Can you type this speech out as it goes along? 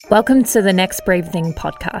Welcome to the Next Brave Thing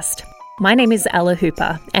podcast. My name is Ella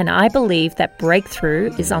Hooper, and I believe that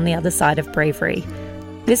breakthrough is on the other side of bravery.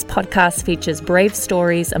 This podcast features brave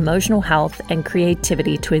stories, emotional health, and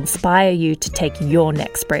creativity to inspire you to take your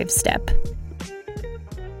next brave step.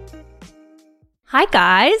 Hi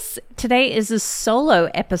guys, today is a solo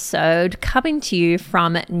episode coming to you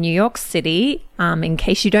from New York City. In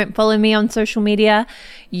case you don't follow me on social media,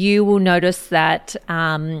 you will notice that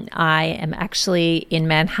I am actually in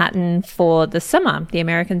Manhattan for the summer, the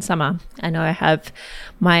American summer. I know I have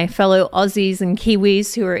my fellow Aussies and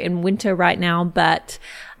Kiwis who are in winter right now, but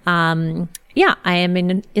I am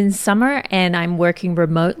in summer and I'm working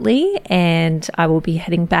remotely, and I will be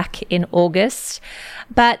heading back in August.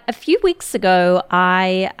 But a few weeks ago,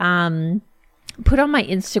 I put on my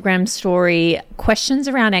Instagram story questions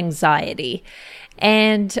around anxiety.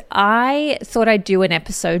 And I thought I'd do an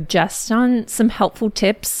episode just on some helpful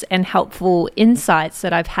tips and helpful insights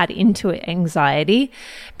that I've had into anxiety,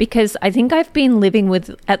 because I think I've been living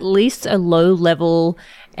with at least a low level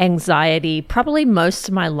anxiety probably most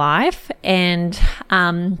of my life. And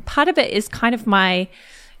part of it is kind of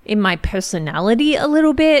in my personality a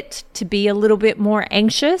little bit, to be a little bit more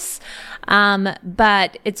anxious.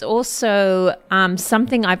 But it's also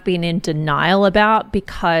something I've been in denial about,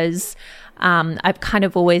 because I've kind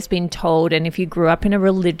of always been told, and if you grew up in a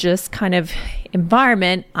religious kind of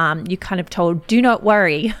environment, you kind of told, do not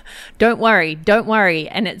worry, don't worry, don't worry.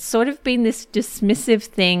 And it's sort of been this dismissive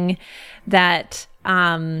thing that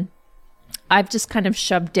I've just kind of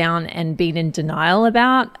shoved down and been in denial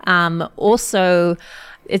about. Also,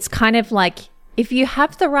 it's kind of like, if you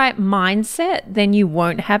have the right mindset, then you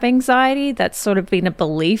won't have anxiety. That's sort of been a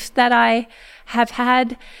belief that I have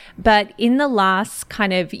had. But in the last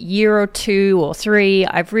kind of year or two or three,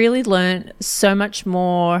 I've really learned so much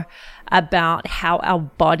more about how our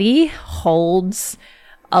body holds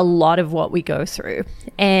a lot of what we go through,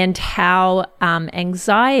 and how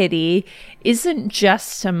anxiety isn't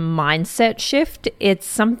just a mindset shift. It's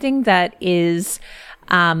something that is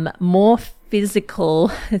more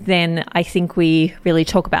physical than I think we really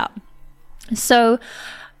talk about. So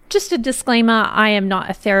just a disclaimer, I am not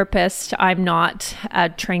a therapist. I'm not a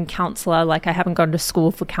trained counselor. Like, I haven't gone to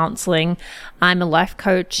school for counseling. I'm a life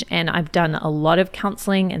coach, and I've done a lot of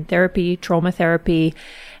counseling and therapy, trauma therapy.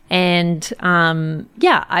 And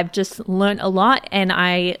I've just learned a lot, and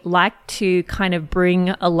I like to kind of bring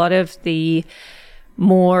a lot of the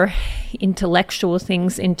more intellectual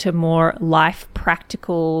things into more life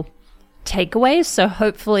practical takeaways. So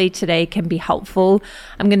hopefully today can be helpful.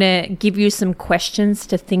 I'm going to give you some questions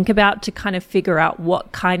to think about to kind of figure out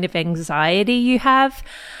what kind of anxiety you have,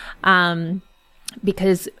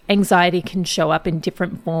 because anxiety can show up in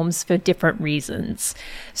different forms for different reasons.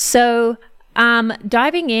 So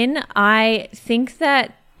diving in, I think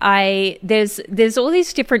that there's all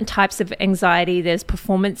these different types of anxiety. There's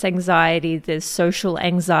performance anxiety, there's social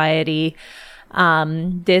anxiety.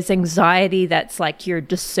 There's anxiety that's like your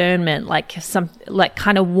discernment, like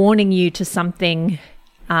kind of warning you to something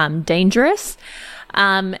dangerous.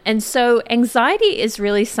 And so anxiety is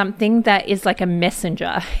really something that is like a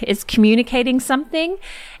messenger. It's communicating something.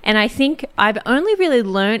 And I think I've only really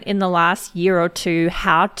learned in the last year or two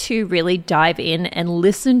how to really dive in and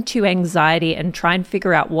listen to anxiety and try and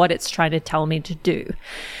figure out what it's trying to tell me to do.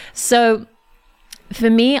 So for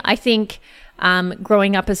me, I think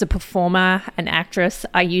growing up as a performer, an actress,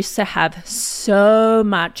 I used to have so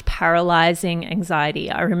much paralyzing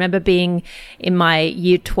anxiety. I remember being in my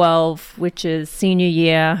year 12, which is senior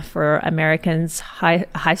year for Americans,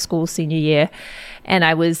 high school senior year, and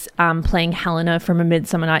I was playing Helena from A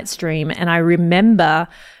Midsummer Night's Dream, and I remember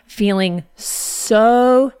feeling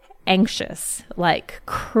so anxious, like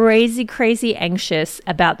crazy anxious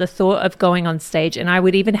about the thought of going on stage, and I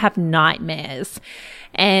would even have nightmares.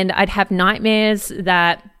 And I'd have nightmares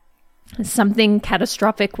that something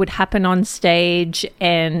catastrophic would happen on stage,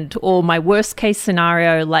 or my worst case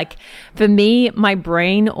scenario. Like, for me, my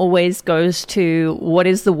brain always goes to what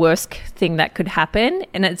is the worst thing that could happen.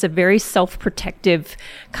 And it's a very self-protective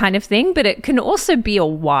kind of thing, but it can also be a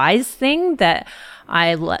wise thing that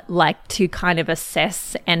I like to kind of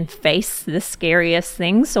assess and face the scariest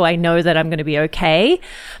things, so I know that I'm going to be okay.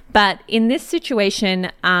 But in this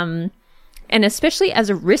situation, and especially as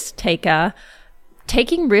a risk taker,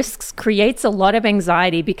 taking risks creates a lot of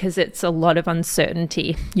anxiety because it's a lot of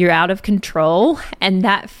uncertainty. You're out of control. And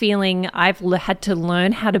that feeling, I've had to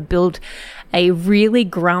learn how to build a really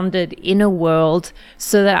grounded inner world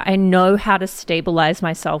so that I know how to stabilize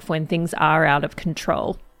myself when things are out of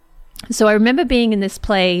control. So I remember being in this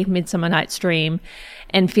play, Midsummer Night's Dream,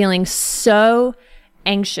 and feeling so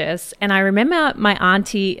anxious. And I remember my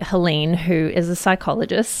auntie Helene, who is a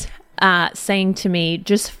psychologist, saying to me,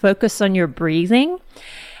 just focus on your breathing.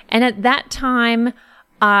 And at that time,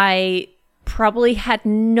 I probably had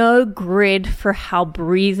no grid for how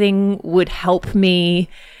breathing would help me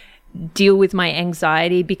deal with my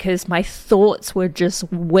anxiety because my thoughts were just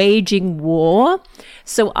waging war.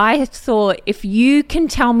 So I thought, if you can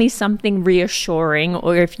tell me something reassuring,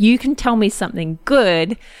 or if you can tell me something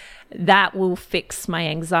good, that will fix my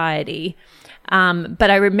anxiety. But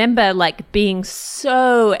I remember like being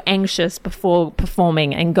so anxious before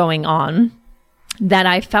performing and going on that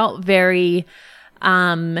I felt very,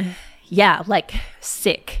 like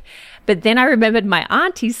sick. But then I remembered my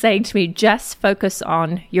auntie saying to me, just focus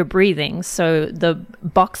on your breathing. So the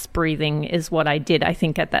box breathing is what I did, I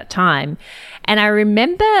think, at that time. And I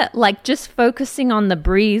remember like just focusing on the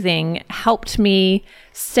breathing helped me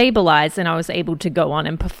stabilize, and I was able to go on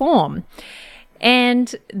and perform.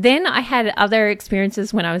 And then I had other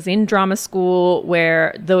experiences when I was in drama school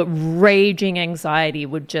where the raging anxiety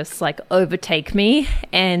would just like overtake me.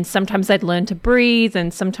 And sometimes I'd learn to breathe,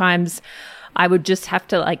 and sometimes I would just have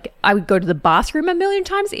to I would go to the bathroom a million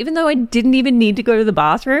times, even though I didn't even need to go to the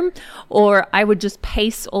bathroom, or I would just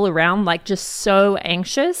pace all around, like just so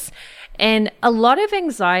anxious. And a lot of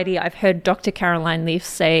anxiety, I've heard Dr. Caroline Leaf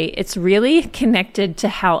say, it's really connected to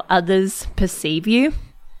how others perceive you.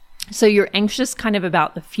 So you're anxious kind of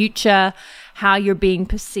about the future, how you're being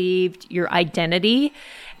perceived, your identity.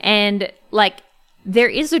 And like, there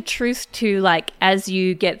is a truth to like, as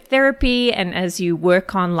you get therapy and as you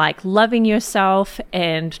work on like loving yourself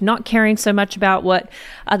and not caring so much about what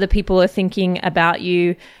other people are thinking about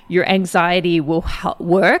you, your anxiety will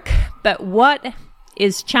work. But what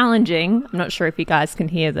is challenging, I'm not sure if you guys can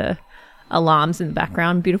hear the alarms in the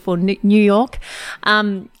background, beautiful New York.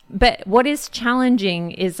 But what is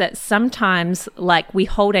challenging is that sometimes like we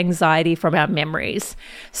hold anxiety from our memories.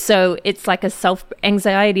 So it's like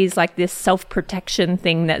anxiety is like this self-protection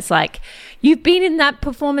thing that's like, you've been in that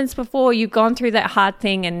performance before, you've gone through that hard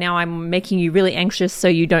thing, and now I'm making you really anxious so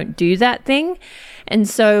you don't do that thing. And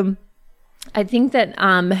so I think that,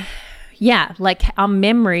 like our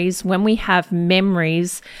memories, when we have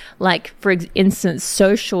memories, like for instance,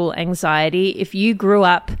 social anxiety, if you grew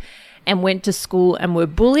up and went to school and were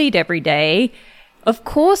bullied every day, of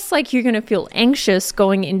course, like you're going to feel anxious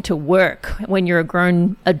going into work when you're a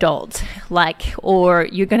grown adult, or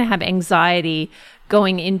you're going to have anxiety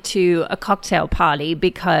going into a cocktail party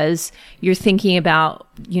because you're thinking about,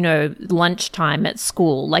 lunchtime at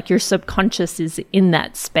school, like your subconscious is in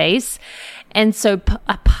that space. And so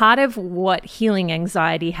a part of what healing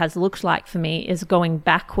anxiety has looked like for me is going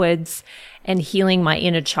backwards and healing my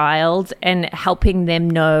inner child and helping them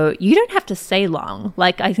know you don't have to stay long.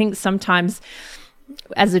 Like, I think sometimes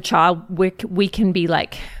as a child, we can be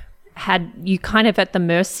like, had you kind of at the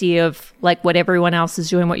mercy of like what everyone else is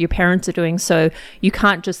doing, what your parents are doing. So you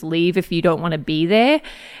can't just leave if you don't want to be there.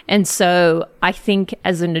 And so I think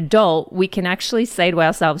as an adult, we can actually say to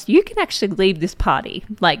ourselves, you can actually leave this party.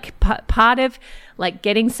 Like part of like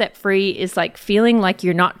getting set free is like feeling like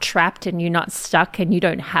you're not trapped and you're not stuck and you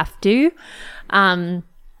don't have to.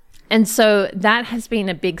 And so that has been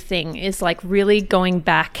a big thing, is like really going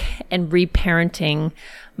back and reparenting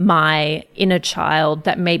my inner child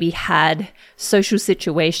that maybe had social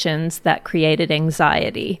situations that created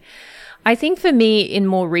anxiety. I think for me in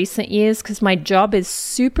more recent years, because my job is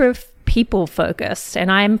super people focused and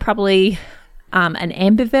I'm probably an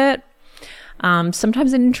ambivert,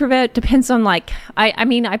 sometimes an introvert, depends on like,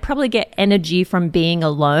 I probably get energy from being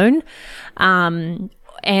alone. And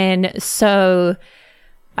so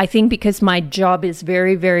I think because my job is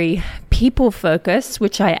very, very people focused,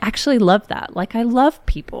 which I actually love that. Like I love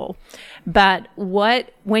people. But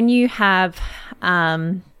when you have,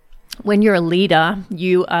 when you're a leader,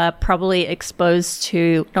 you are probably exposed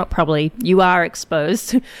to, you are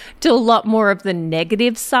exposed to a lot more of the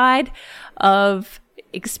negative side of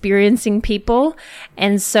experiencing people.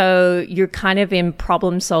 And so you're kind of in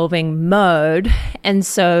problem solving mode. And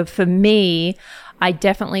so for me, I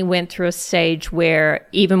definitely went through a stage where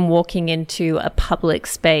even walking into a public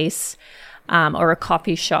space or a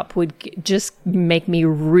coffee shop would just make me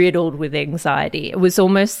riddled with anxiety. It was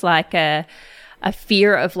almost like a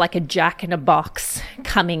fear of like a jack in a box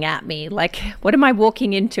coming at me. Like, what am I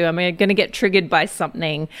walking into? Am I going to get triggered by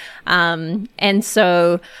something? And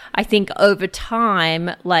so I think over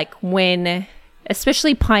time, like when,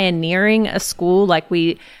 especially pioneering a school, like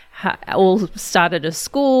we all started a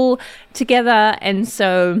school together. And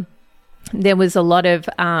so there was a lot of,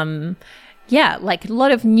 yeah, like a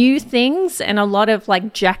lot of new things and a lot of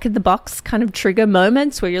like jack in the box kind of trigger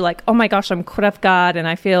moments where you're like, oh my gosh, I'm caught off guard and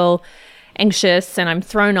I feel anxious and I'm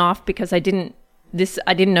thrown off because I didn't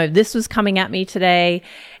know this was coming at me today.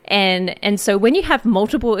 And so when you have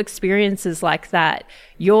multiple experiences like that,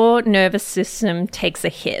 your nervous system takes a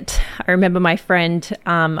hit. I remember my friend,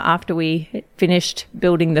 after we finished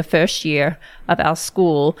building the first year of our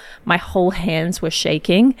school, my whole hands were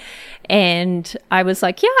shaking. And I was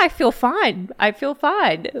like, yeah, I feel fine.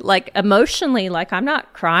 Like emotionally, like I'm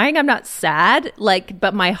not crying, I'm not sad, like,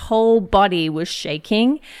 but my whole body was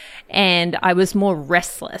shaking and I was more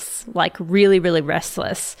restless, like really, really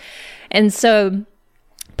restless. And so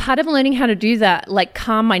part of learning how to do that, like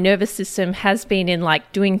calm my nervous system, has been in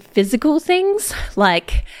like doing physical things,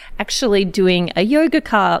 like actually doing a yoga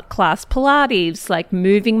class, Pilates, like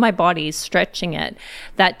moving my body, stretching it.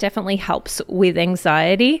 That definitely helps with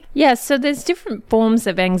anxiety. Yeah, so there's different forms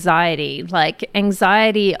of anxiety, like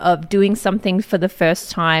anxiety of doing something for the first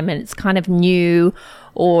time and it's kind of new,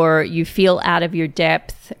 or you feel out of your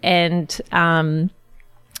depth, and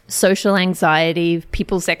social anxiety,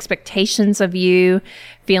 people's expectations of you,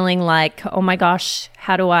 feeling like, oh my gosh,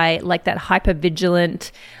 how do I, like that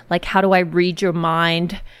hypervigilant, like how do I read your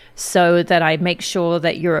mind so that I make sure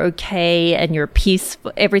that you're okay and you're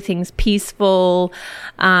peaceful, everything's peaceful.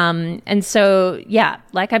 And so, yeah,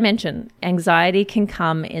 like I mentioned, anxiety can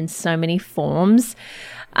come in so many forms.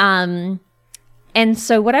 And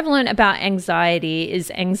so what I've learned about anxiety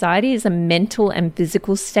is a mental and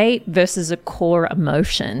physical state versus a core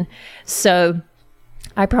emotion. So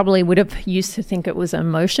I probably would have used to think it was an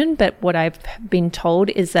emotion, but what I've been told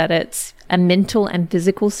is that it's a mental and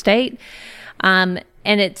physical state. And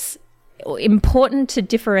it's important to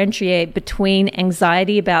differentiate between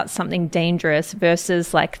anxiety about something dangerous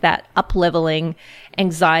versus like that up-leveling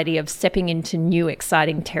anxiety of stepping into new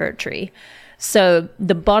exciting territory. So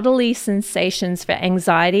the bodily sensations for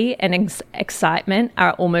anxiety and excitement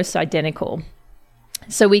are almost identical.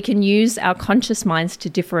 So we can use our conscious minds to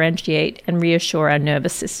differentiate and reassure our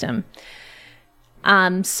nervous system.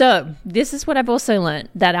 So this is what I've also learned,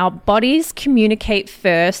 that our bodies communicate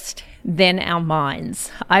first, then our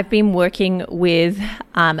minds. I've been working with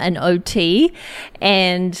an OT,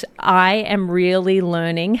 and I am really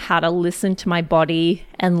learning how to listen to my body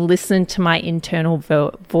and listen to my internal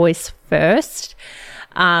voice first.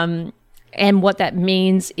 And what that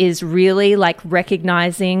means is really like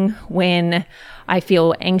recognizing when I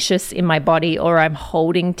feel anxious in my body or I'm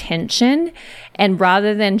holding tension. And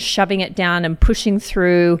rather than shoving it down and pushing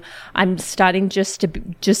through, I'm starting just to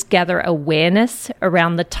gather awareness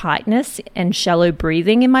around the tightness and shallow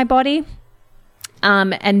breathing in my body.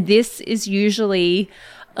 And this is usually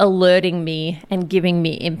alerting me and giving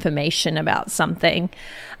me information about something.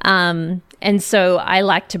 And so I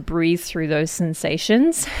like to breathe through those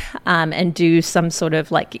sensations, and do some sort of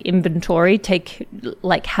like inventory,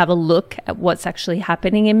 have a look at what's actually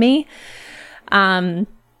happening in me. Yeah.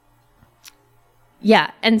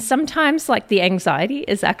 And sometimes like the anxiety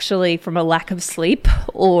is actually from a lack of sleep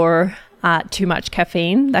or too much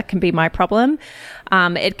caffeine. That can be my problem.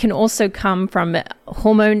 It can also come from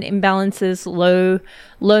hormone imbalances,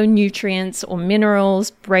 low nutrients or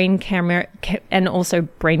minerals, and also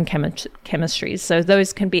brain chemistry. So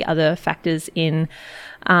those can be other factors in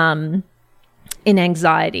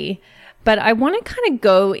anxiety. But I want to kind of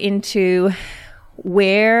go into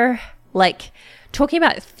where, like, talking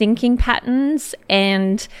about thinking patterns,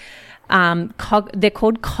 and they're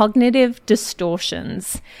called cognitive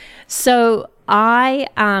distortions. So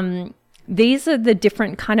these are the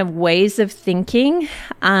different kind of ways of thinking,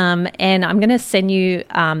 and I'm going to send you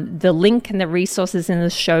the link and the resources in the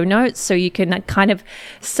show notes so you can kind of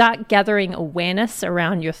start gathering awareness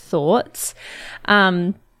around your thoughts.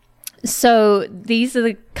 So these are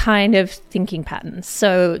the kind of thinking patterns.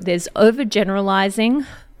 So there's overgeneralizing,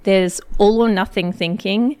 there's all or nothing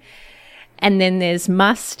thinking, and then there's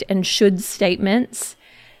must and should statements.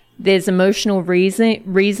 There's emotional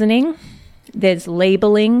reasoning, there's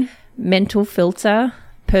labeling, mental filter,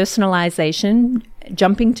 personalization,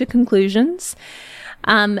 jumping to conclusions.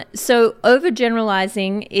 So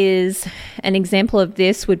overgeneralizing is an example of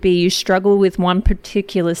this would be you struggle with one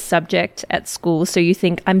particular subject at school. So you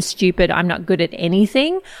think, I'm stupid, I'm not good at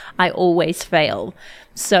anything, I always fail.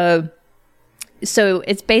 So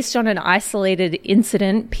it's based on an isolated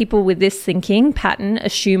incident. People with this thinking pattern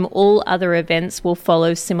assume all other events will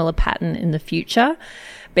follow similar pattern in the future.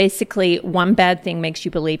 Basically, one bad thing makes you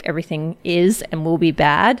believe everything is and will be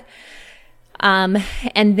bad. And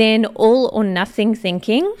then all or nothing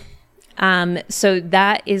thinking. So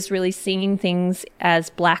that is really seeing things as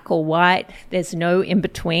black or white. There's no in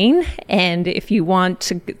between. And if you want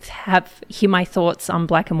to hear my thoughts on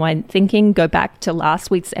black and white thinking, go back to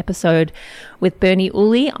last week's episode with Bernie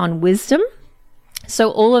Uli on wisdom.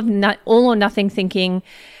 So all or nothing thinking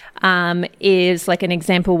is like an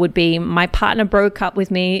example would be my partner broke up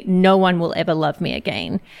with me. No one will ever love me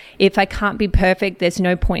again. If I can't be perfect, there's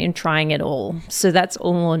no point in trying at all. So that's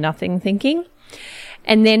all or nothing thinking.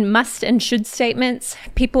 And then must and should statements.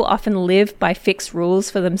 People often live by fixed rules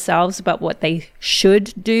for themselves about what they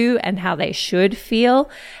should do and how they should feel,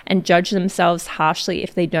 and judge themselves harshly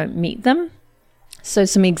if they don't meet them. So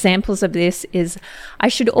some examples of this is, I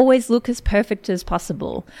should always look as perfect as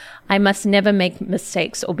possible. I must never make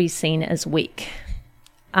mistakes or be seen as weak.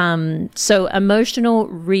 So emotional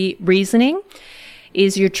reasoning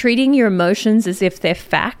is you're treating your emotions as if they're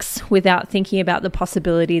facts without thinking about the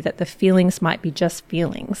possibility that the feelings might be just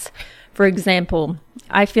feelings. For example,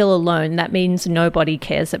 I feel alone. That means nobody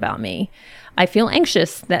cares about me. I feel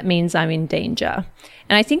anxious. That means I'm in danger.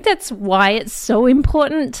 And I think that's why it's so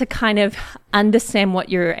important to kind of understand what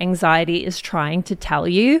your anxiety is trying to tell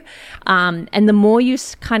you. And the more you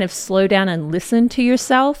kind of slow down and listen to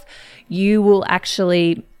yourself, you will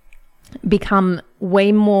actually become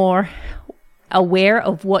way more aware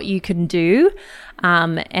of what you can do.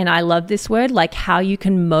 And I love this word, like how you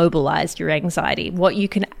can mobilize your anxiety, what you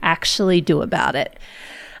can actually do about it.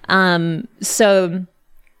 So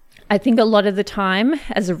I think a lot of the time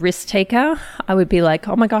as a risk taker, I would be like,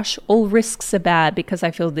 oh my gosh, all risks are bad because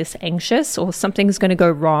I feel this anxious or something's going to go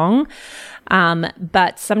wrong.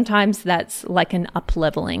 But sometimes that's like an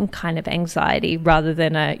up-leveling kind of anxiety rather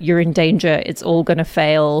than you're in danger, it's all going to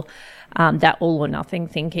fail, that all or nothing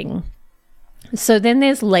thinking. So then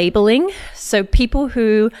there's labeling. So people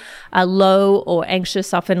who are low or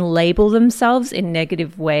anxious often label themselves in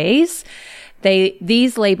negative ways.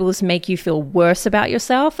 These labels make you feel worse about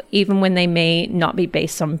yourself, even when they may not be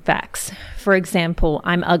based on facts. For example,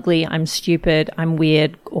 I'm ugly, I'm stupid, I'm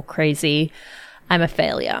weird or crazy, I'm a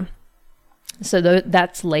failure. So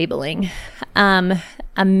that's labeling. A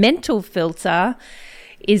mental filter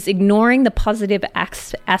is ignoring the positive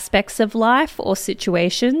aspects of life or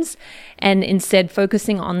situations and instead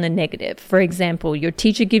focusing on the negative. For example, your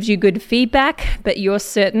teacher gives you good feedback, but you're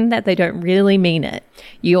certain that they don't really mean it.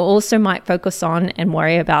 You also might focus on and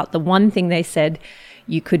worry about the one thing they said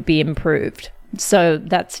you could be improved. So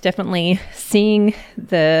that's definitely seeing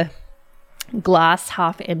the glass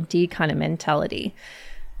half empty kind of mentality.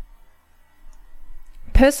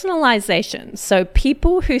 Personalization. So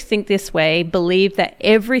people who think this way believe that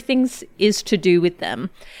everything is to do with them,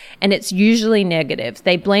 and it's usually negative.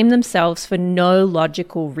 They blame themselves for no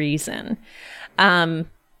logical reason.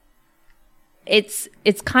 It's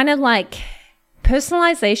kind of like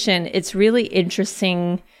personalization. It's really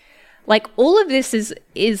interesting. Like all of this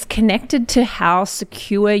is connected to how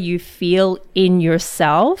secure you feel in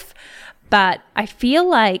yourself, but I feel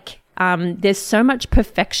like there's so much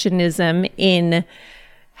perfectionism in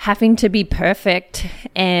having to be perfect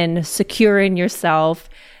and secure in yourself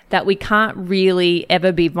that we can't really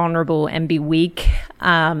ever be vulnerable and be weak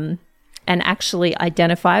and actually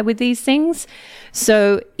identify with these things.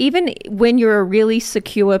 So even when you're a really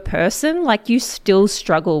secure person, like you still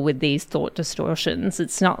struggle with these thought distortions.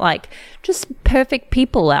 It's not like just perfect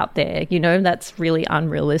people out there, that's really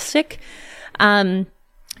unrealistic.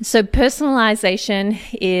 So personalization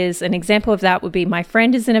is an example of that would be, my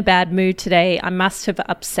friend is in a bad mood today. I must have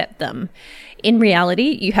upset them. In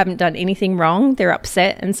reality, you haven't done anything wrong. They're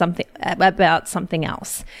upset about something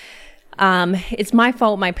else. It's my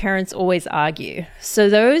fault. My parents always argue. So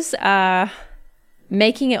those are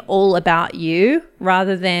making it all about you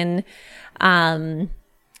rather than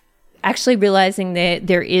actually realizing that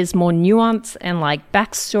there is more nuance and like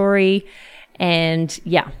backstory. And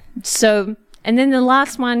yeah, and then the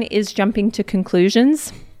last one is jumping to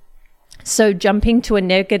conclusions. So jumping to a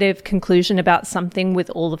negative conclusion about something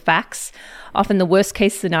with all the facts, often the worst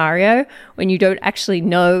case scenario when you don't actually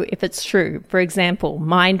know if it's true. For example,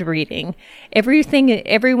 mind reading.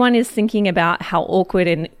 Everyone is thinking about how awkward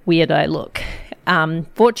and weird I look.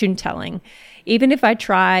 Fortune telling. Even if I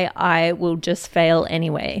try, I will just fail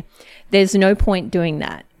anyway. There's no point doing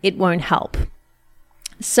that. It won't help.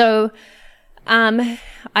 So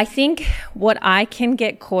I think what I can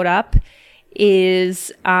get caught up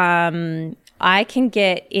is I can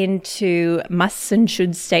get into musts and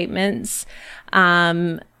should statements.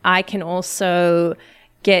 I can also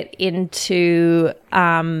get into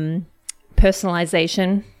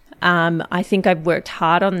personalization. I think I've worked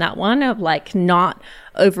hard on that one of like not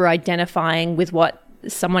over-identifying with what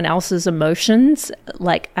someone else's emotions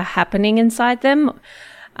like are happening inside them,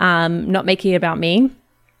 not making it about me.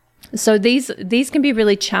 So these can be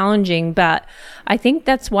really challenging, but I think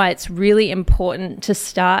that's why it's really important to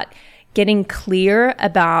start getting clear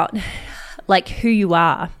about like who you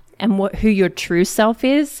are and who your true self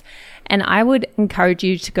is. And I would encourage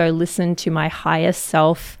you to go listen to my higher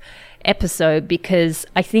self episode, because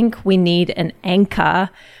I think we need an anchor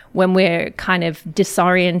when we're kind of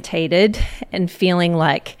disorientated and feeling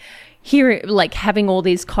like having all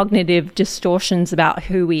these cognitive distortions about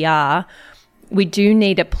who we are. We do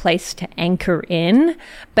need a place to anchor in,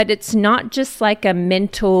 but it's not just like a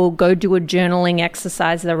mental go do a journaling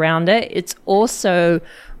exercise around it. It's also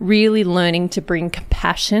really learning to bring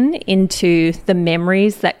compassion into the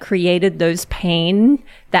memories that created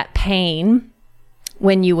that pain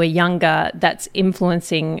when you were younger, that's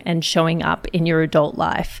influencing and showing up in your adult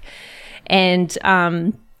life. And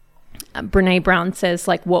Brene Brown says,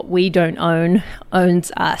 like, what we don't own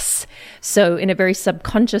owns us. So in a very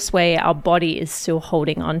subconscious way, our body is still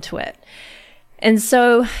holding on to it. And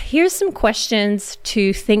so here's some questions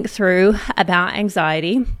to think through about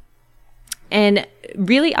anxiety, and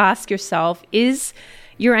really ask yourself, is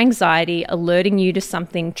your anxiety alerting you to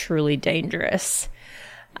something truly dangerous?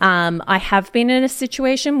 I have been in a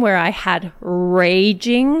situation where I had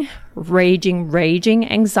raging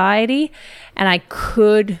anxiety, and I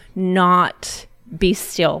could not be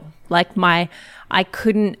still. Like I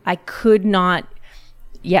could not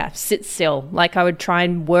sit still. Like I would try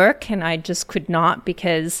and work and I just could not,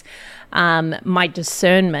 because my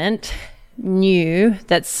discernment knew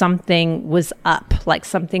that something was up, like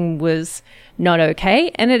something was not okay.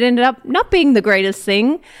 And it ended up not being the greatest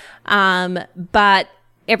thing, but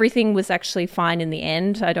everything was actually fine in the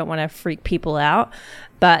end. I don't want to freak people out,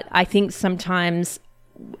 but I think sometimes,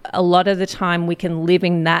 a lot of the time, we can live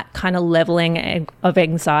in that kind of leveling of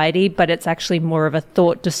anxiety, but it's actually more of a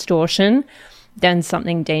thought distortion than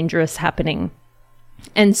something dangerous happening.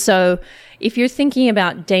 And so if you're thinking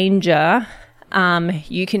about danger,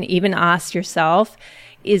 you can even ask yourself,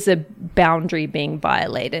 is a boundary being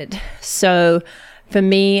violated? So for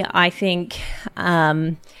me, I think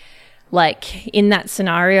like in that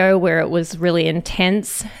scenario where it was really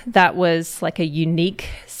intense, that was like a unique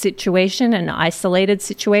situation, an isolated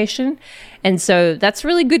situation. And so that's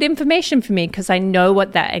really good information for me, because I know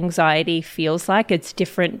what that anxiety feels like. It's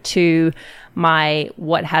different to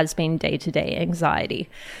what has been day-to-day anxiety.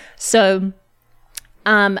 So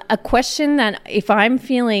a question that if I'm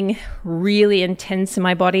feeling really intense in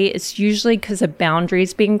my body, it's usually because a boundary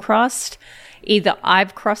is being crossed. Either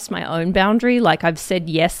I've crossed my own boundary, like I've said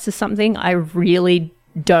yes to something I really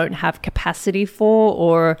don't have capacity for,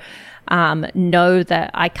 or know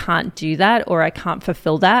that I can't do that, or I can't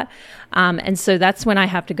fulfill that. And so that's when I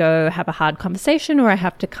have to go have a hard conversation, or I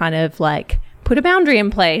have to kind of like put a boundary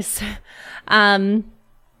in place.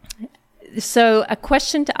 So a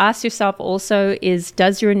question to ask yourself also is,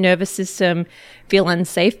 does your nervous system feel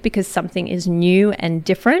unsafe because something is new and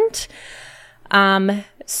different?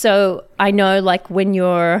 So I know, like when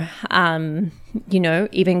you're,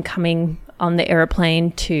 even coming on the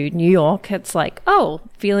airplane to New York, it's like,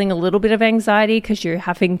 feeling a little bit of anxiety because you're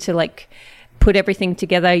having to like put everything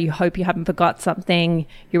together. You hope you haven't forgot something.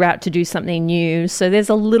 You're out to do something new. So there's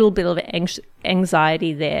a little bit of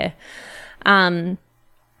anxiety there.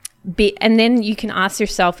 And then you can ask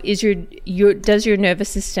yourself, does your nervous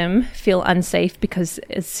system feel unsafe because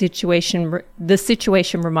the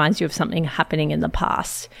situation reminds you of something happening in the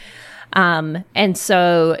past? And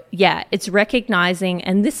so, it's recognizing,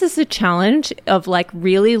 and this is a challenge of like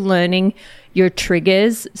really learning your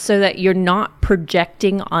triggers so that you're not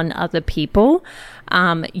projecting on other people,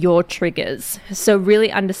 your triggers. So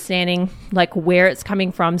really understanding like where it's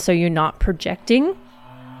coming from so you're not projecting.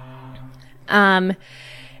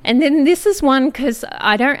 And then this is one, because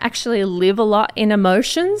I don't actually live a lot in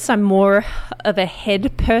emotions. I'm more of a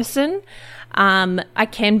head person. I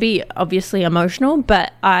can be obviously emotional,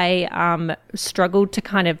 but I struggle to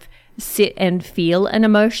kind of sit and feel an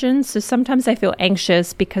emotion. So sometimes I feel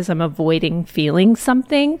anxious because I'm avoiding feeling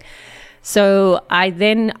something. So I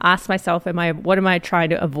then ask myself, what am I trying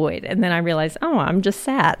to avoid? And then I realize, I'm just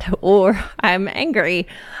sad, or I'm angry.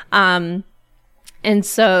 And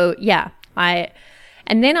so,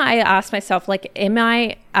 and then I ask myself, like, am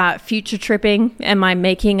I future tripping? Am I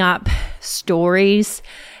making up stories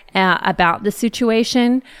about the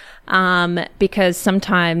situation? Because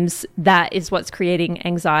sometimes that is what's creating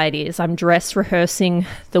anxiety, is I'm dress rehearsing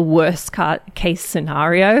the worst case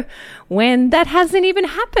scenario when that hasn't even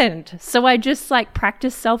happened. So I just like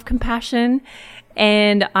practice self-compassion,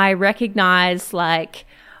 and I recognize like,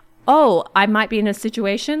 oh, I might be in a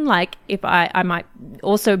situation like if I might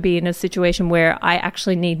also be in a situation where I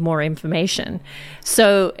actually need more information.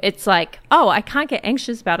 So it's like, oh, I can't get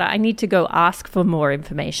anxious about it. I need to go ask for more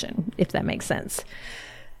information, if that makes sense.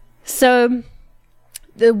 So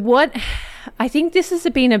I think this has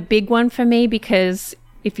been a big one for me, because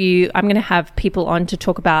I'm going to have people on to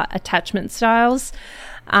talk about attachment styles.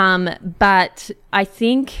 But I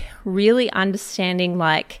think really understanding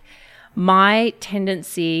like my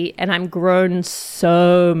tendency, and I'm grown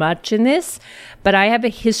so much in this, but I have a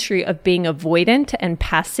history of being avoidant and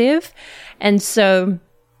passive. And so,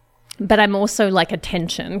 but I'm also like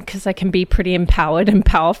attention, because I can be pretty empowered and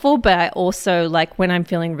powerful, but I also like when I'm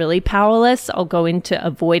feeling really powerless, I'll go into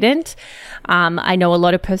avoidant. I know a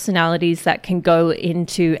lot of personalities that can go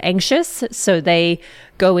into anxious. So they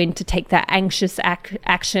go in to take that anxious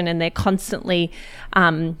action, and they're constantly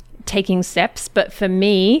taking steps. But for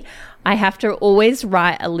me, I have to always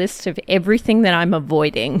write a list of everything that I'm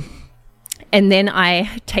avoiding. And then I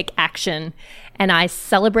take action, and I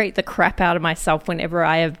celebrate the crap out of myself whenever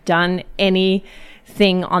I have done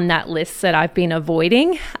anything on that list that I've been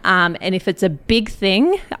avoiding. And if it's a big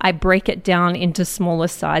thing, I break it down into smaller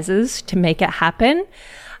sizes to make it happen.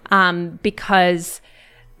 Because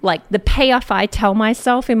like the payoff I tell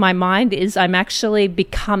myself in my mind is I'm actually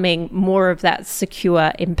becoming more of that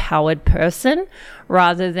secure, empowered person,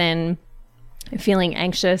 rather than feeling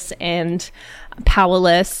anxious and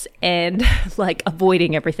powerless and like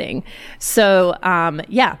avoiding everything. So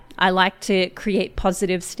I like to create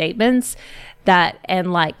positive statements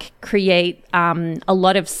and like create a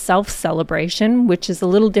lot of self-celebration, which is a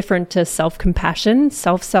little different to self-compassion.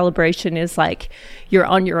 Self-celebration is like you're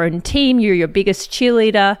on your own team, you're your biggest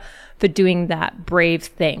cheerleader for doing that brave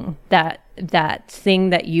thing, that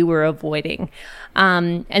thing that you were avoiding.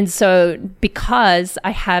 And so because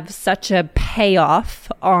I have such a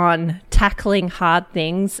payoff on tackling hard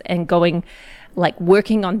things and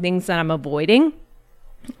working on things that I'm avoiding,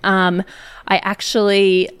 I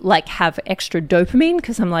actually like have extra dopamine,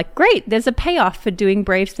 because I'm like, great, there's a payoff for doing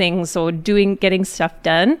brave things or getting stuff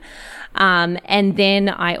done. And then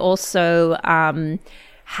I also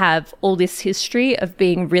have all this history of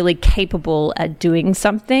being really capable at doing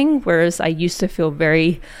something, whereas I used to feel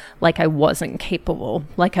very like I wasn't capable,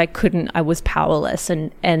 like I was powerless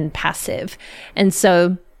and passive. And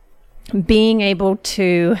so being able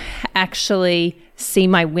to actually see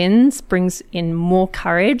my wins brings in more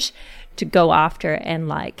courage to go after and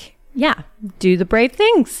do the brave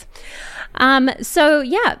things. So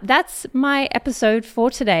that's my episode for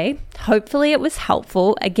today. Hopefully it was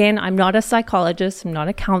helpful. Again, I'm not a psychologist. I'm not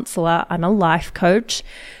a counselor. I'm a life coach.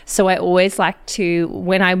 So I always like to,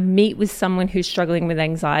 when I meet with someone who's struggling with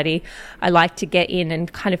anxiety, I like to get in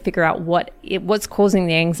and kind of figure out what's causing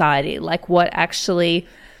the anxiety, like what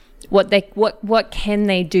can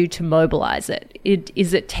they do to mobilize it?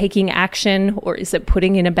 Is it taking action, or is it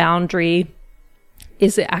putting in a boundary?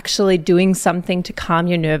 Is it actually doing something to calm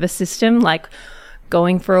your nervous system, like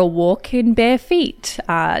going for a walk in bare feet,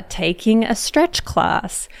 taking a stretch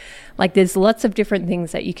class? Like there's lots of different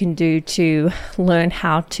things that you can do to learn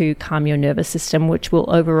how to calm your nervous system, which will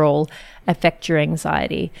overall affect your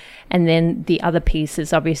anxiety. And then the other piece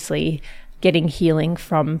is obviously getting healing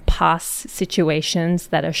from past situations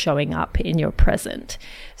that are showing up in your present.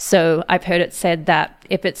 So I've heard it said that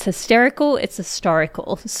if it's hysterical, it's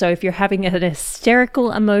historical. So if you're having an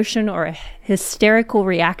hysterical emotion or a hysterical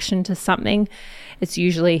reaction to something, it's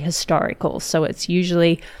usually historical. So it's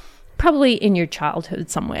usually probably in your childhood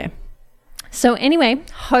somewhere. So anyway,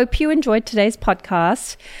 hope you enjoyed today's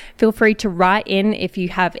podcast. Feel free to write in if you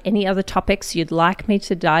have any other topics you'd like me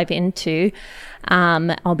to dive into.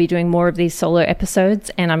 I'll be doing more of these solo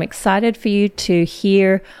episodes, and I'm excited for you to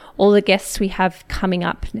hear all the guests we have coming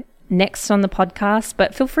up next on the podcast.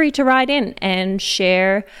 But feel free to write in and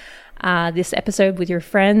share this episode with your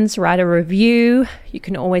friends, write a review. You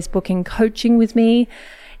can always book in coaching with me,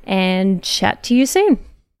 and chat to you soon.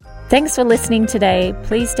 Thanks for listening today.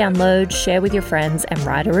 Please download, share with your friends, and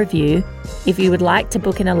write a review. If you would like to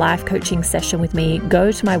book in a live coaching session with me, go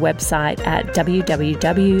to my website at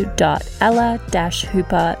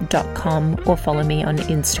www.ella-hooper.com or follow me on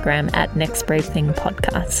Instagram at Next Brave Thing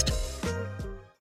Podcast.